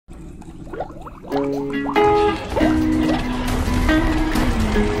Zany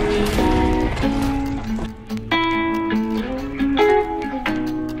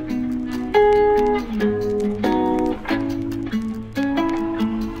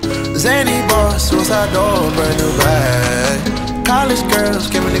boss, suicide door, brand new bag. College girls,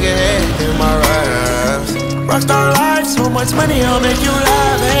 give a nigga head in my raps. Rockstar life, so much money, I'll make you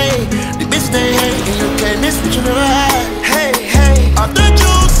laugh. Hey, the bitch they hate, and you can't miss what you never had. Hey, hey, off the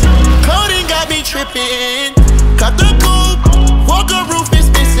juice, coding got me tripping. Cut the coupe, Walker roof is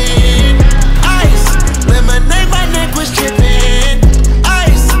missing. Ice, lemonade, my neck was dripping.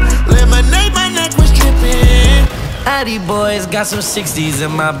 Ice, lemonade, my neck was dripping. Addy boys got some 60s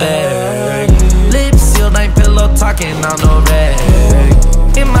in my bag. Lips sealed, ain't pillow talking on no rag.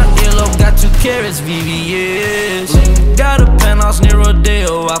 In my earlobe got 2 carats, VVS. Got a penthouse near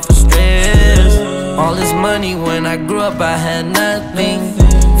Rodeo, out for stress. All this money, when I grew up I had nothing.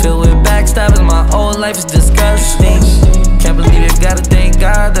 Filled with backstabbers, my whole life is disgusting. Can't believe it, gotta thank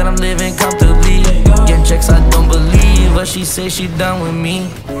God that I'm living comfortably. Getting checks I don't believe, but she say she done with me.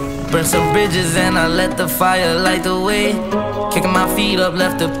 Burn some bridges and I let the fire light the way. Kicking my feet up,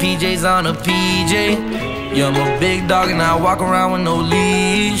 left the PJs on a PJ. Yeah, I'm a big dog and I walk around with no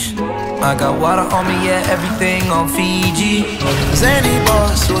leash. I got water on me, yeah, everything on Fiji. Zany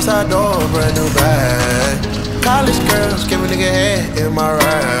boss, suicide door, brand new bag. College girls, give a nigga head in my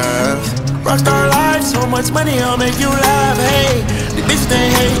raps. Rockstar life, so much money, I'll make you laugh. Hey, the bitch they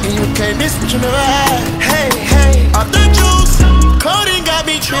hate, and you can't miss what you never had. Hey, hey, off the juice, coding got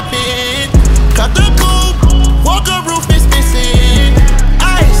me tripping. Cut the coupe, Walker roof is missing.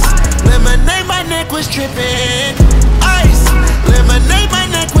 Ice, lemonade, my neck was dripping. Ice, lemonade, my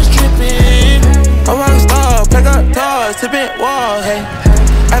neck was dripping. I'm a rockstar, pack up doors, tipping walls, hey.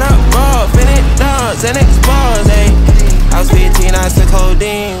 Add up raw, finish dogs, and explores, hey. I was 15, I took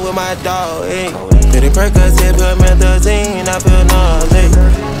codeine with my dog, hey. Did it Percocet, put methazine, I feel nauseous.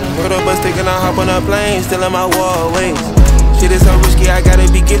 Put up a stick and I hop on a plane, still in my wallways. Shit is so risky, I gotta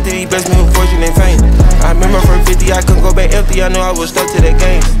be gifted, he blessed me with fortune and fame. I remember from 50, I couldn't go back empty, I knew I was stuck to the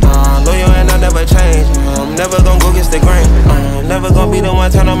game. Loyal and I never change, I'm never gonna go against the grain. I'm never gonna be the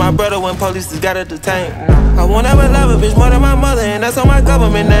one turn on my brother when police just gotta detain. I won't ever love a bitch more than my mother, and that's on my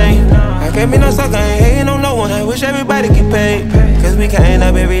government name. I can't be no sucker, ain't hating on no one, I wish everybody get paid. Cause we can't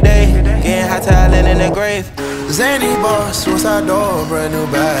up every day, getting hot talent in the grave. Zany boss, suicide door, brand new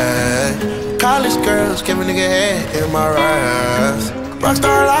bag. College girls, give a nigga head in my raps.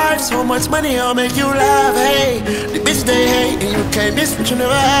 Rockstar life, so much money, I'll make you laugh. Hey, the bitch they hate, and you can't miss what you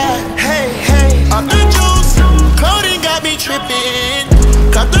never had. Hey, hey, off the juice, coding got me tripping.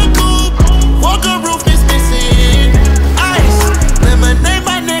 Cut the coupe, Walker roof is missing. Ice, lemonade,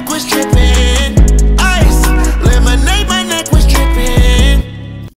 my neck was dripping.